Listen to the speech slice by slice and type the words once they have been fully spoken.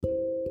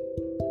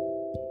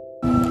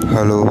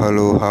Hello,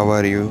 hello, how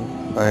are you?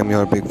 I am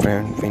your big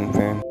friend, Fin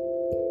Fan.